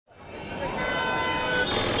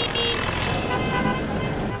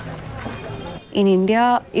In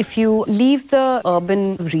India, if you leave the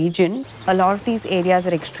urban region, a lot of these areas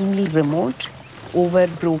are extremely remote, over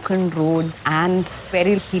broken roads and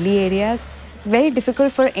very hilly areas. It's very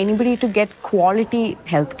difficult for anybody to get quality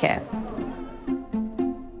healthcare.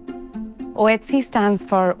 OHC stands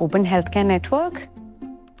for Open Healthcare Network.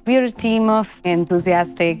 We are a team of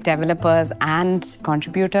enthusiastic developers and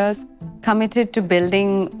contributors committed to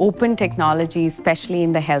building open technology, especially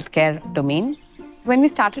in the healthcare domain. When we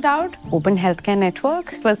started out, Open Healthcare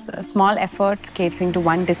Network was a small effort catering to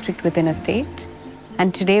one district within a state.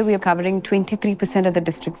 And today we are covering 23% of the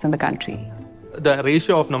districts in the country. The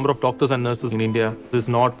ratio of number of doctors and nurses in India is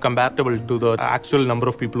not comparable to the actual number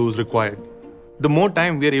of people who is required. The more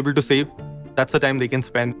time we are able to save, that's the time they can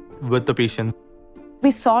spend with the patient.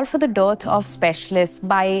 We solve for the dearth of specialists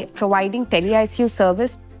by providing tele-ICU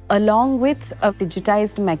service along with a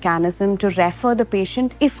digitized mechanism to refer the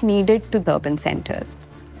patient, if needed, to the urban centers.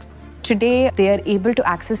 Today, they are able to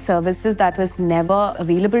access services that was never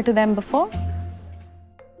available to them before.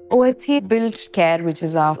 OHC built Care, which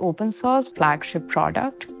is our open source flagship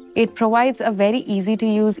product. It provides a very easy to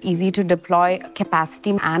use, easy to deploy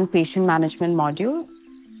capacity and patient management module.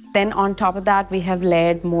 Then on top of that, we have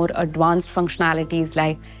layered more advanced functionalities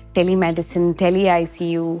like telemedicine,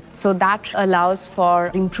 tele-ICU. So that allows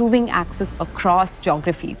for improving access across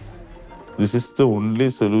geographies. This is the only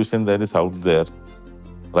solution that is out there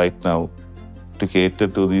right now to cater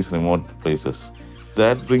to these remote places.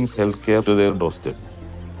 That brings healthcare to their doorstep.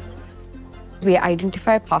 We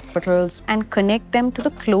identify hospitals and connect them to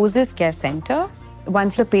the closest care center.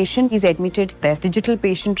 Once the patient is admitted, their digital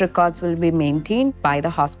patient records will be maintained by the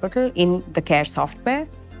hospital in the care software.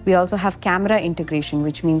 We also have camera integration,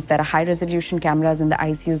 which means there are high-resolution cameras in the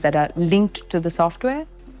ICUs that are linked to the software.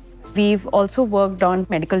 We've also worked on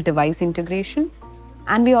medical device integration.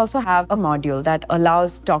 And we also have a module that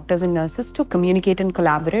allows doctors and nurses to communicate and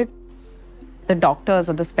collaborate. The doctors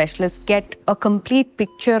or the specialists get a complete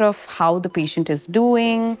picture of how the patient is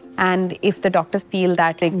doing. And if the doctors feel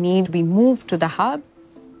that they need to be moved to the hub,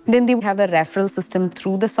 then they have a referral system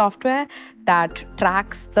through the software that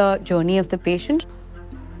tracks the journey of the patient.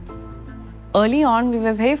 Early on, we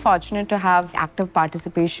were very fortunate to have active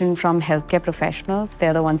participation from healthcare professionals.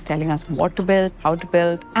 They're the ones telling us what to build, how to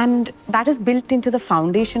build, and that is built into the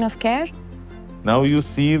foundation of care. Now you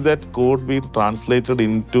see that code being translated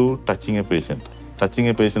into touching a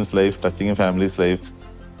patient's life, touching a family's life.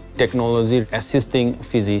 Technology assisting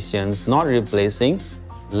physicians, not replacing,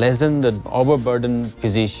 lessen the overburdened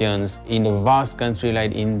physicians. In a vast country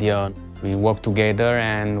like India, we work together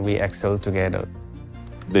and we excel together.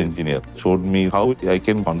 The engineer showed me how I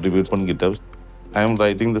can contribute on GitHub. I am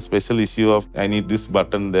writing the special issue of I need this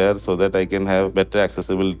button there so that I can have better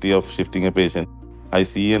accessibility of shifting a patient. I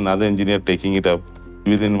see another engineer taking it up.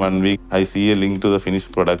 Within 1 week, I see a link to the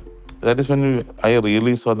finished product. That is when I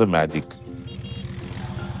really saw the magic.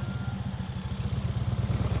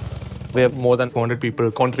 We have more than 400 people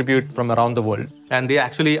contribute from around the world. And they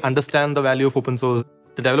actually understand the value of open source.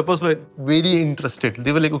 The developers were very interested.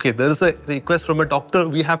 They were like, okay, there is a request from a doctor.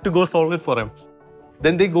 We have to go solve it for him.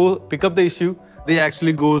 Then they go pick up the issue. They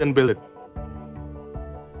actually go and build it.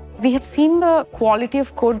 We have seen the quality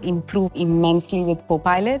of code improve immensely with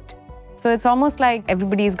Copilot. So it's almost like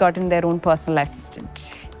everybody's gotten their own personal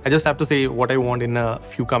assistant. I just have to say what I want in a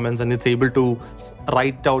few comments and it's able to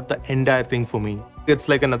write out the entire thing for me. It's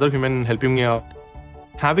like another human helping me out.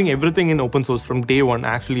 Having everything in open source from day one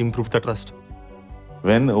actually improved the trust.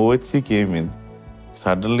 When OHC came in,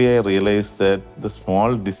 suddenly I realized that the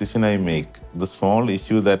small decision I make, the small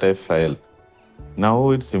issue that I file,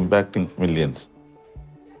 now it's impacting millions.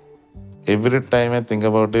 Every time I think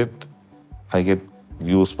about it, I get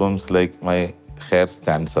goosebumps like my hair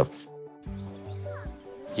stands up.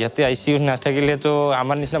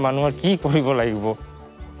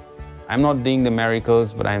 I'm not doing the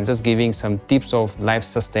miracles, but I'm just giving some tips of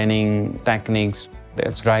life-sustaining techniques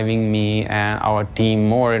that's driving me and our team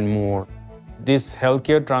more and more. This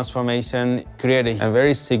healthcare transformation created a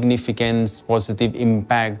very significant positive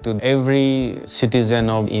impact to every citizen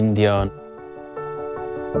of India.